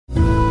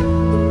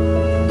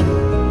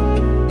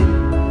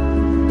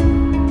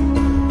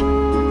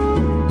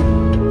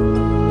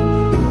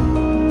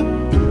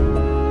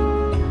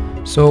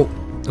So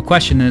the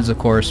question is, of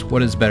course,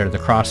 what is better, the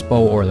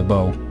crossbow or the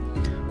bow?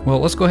 Well,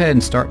 let's go ahead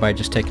and start by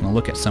just taking a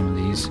look at some of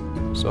these.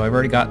 So I've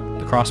already got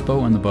the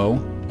crossbow and the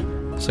bow.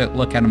 Let's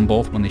look at them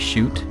both when they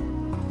shoot.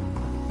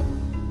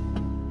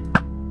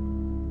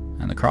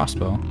 And the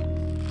crossbow.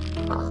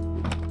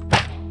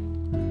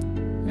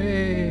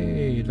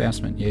 Hey,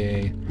 advancement,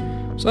 yay.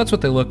 So that's what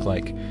they look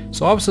like.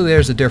 So obviously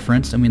there's a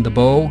difference. I mean, the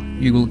bow,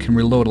 you can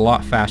reload a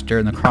lot faster,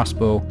 and the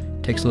crossbow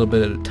takes a little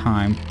bit of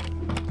time.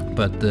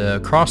 But the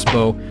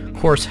crossbow, of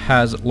course,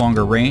 has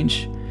longer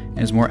range and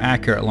is more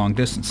accurate at long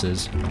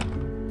distances,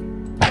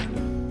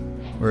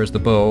 whereas the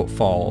bow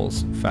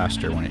falls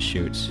faster when it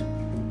shoots.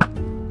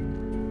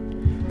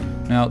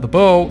 Now the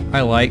bow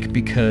I like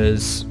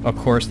because, of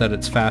course, that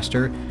it's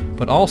faster,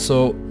 but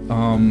also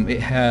it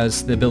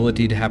has the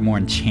ability to have more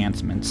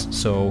enchantments.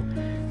 So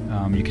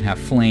you can have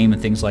flame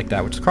and things like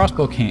that, which the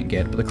crossbow can't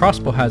get, but the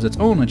crossbow has its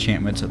own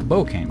enchantments that the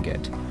bow can't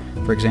get.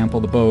 For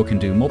example, the bow can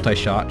do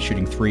multi-shot,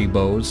 shooting 3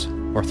 bows,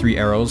 or 3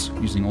 arrows,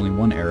 using only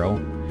 1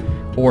 arrow,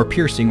 or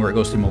piercing, where it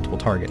goes through multiple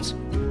targets.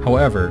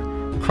 However,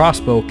 the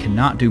crossbow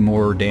cannot do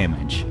more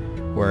damage,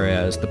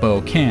 whereas the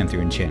bow can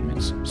through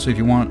enchantments. So if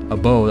you want a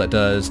bow that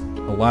does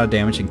a lot of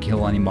damage and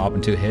kill any mob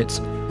in 2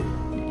 hits,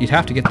 you'd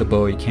have to get the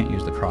bow. You can't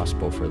use the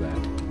crossbow for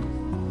that.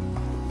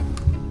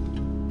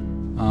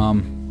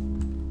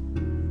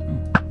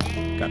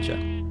 Gotcha.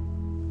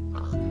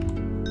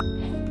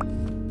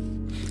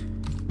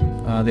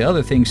 The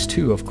other things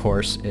too, of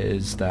course,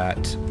 is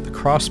that the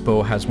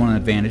crossbow has one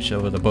advantage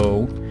over the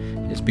bow,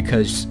 is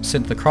because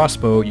since the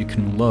crossbow you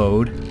can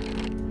load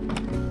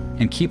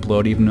and keep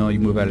load even though you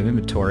move out of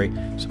inventory.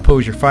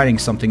 Suppose you're fighting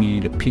something and you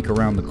need to peek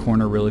around the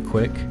corner really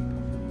quick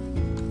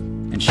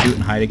and shoot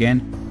and hide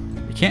again.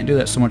 You can't do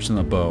that so much in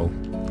the bow.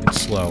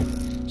 It's slow.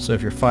 So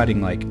if you're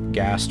fighting like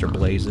ghast or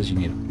blazes, you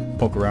need to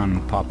poke around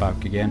and pop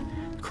out again.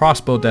 The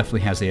crossbow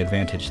definitely has the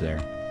advantage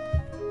there.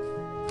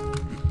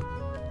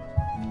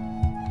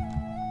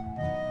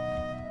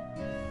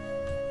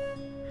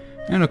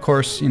 And of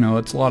course, you know,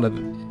 it's a lot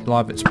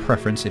of its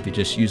preference. If you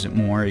just use it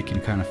more, you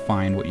can kind of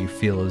find what you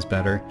feel is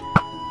better.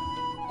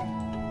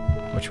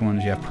 Which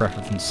ones you have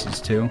preferences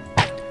to.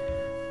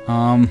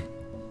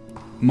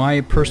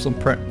 My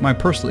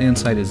personal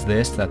insight is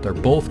this, that they're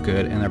both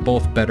good and they're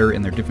both better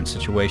in their different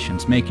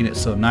situations, making it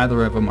so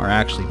neither of them are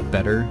actually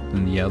better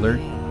than the other.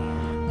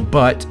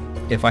 But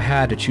if I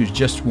had to choose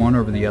just one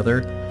over the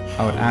other,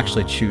 I would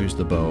actually choose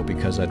the bow,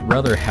 because I'd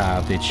rather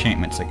have the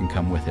enchantments that can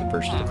come with it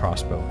versus the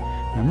crossbow.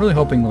 And I'm really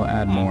hoping they'll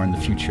add more in the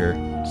future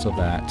so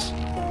that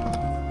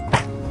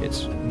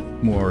it's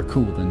more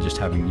cool than just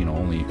having, you know,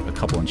 only a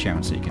couple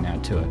enchantments that you can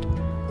add to it.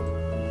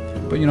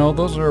 But you know,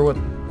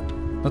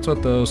 that's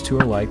what those two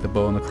are like, the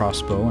bow and the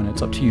crossbow, and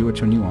it's up to you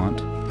which one you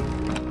want.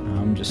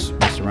 Just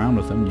mess around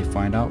with them and you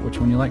find out which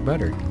one you like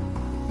better.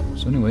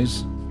 So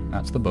anyways,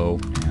 that's the bow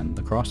and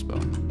the crossbow.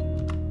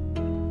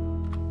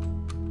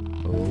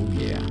 Oh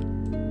yeah.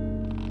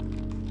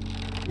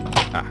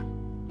 Ah.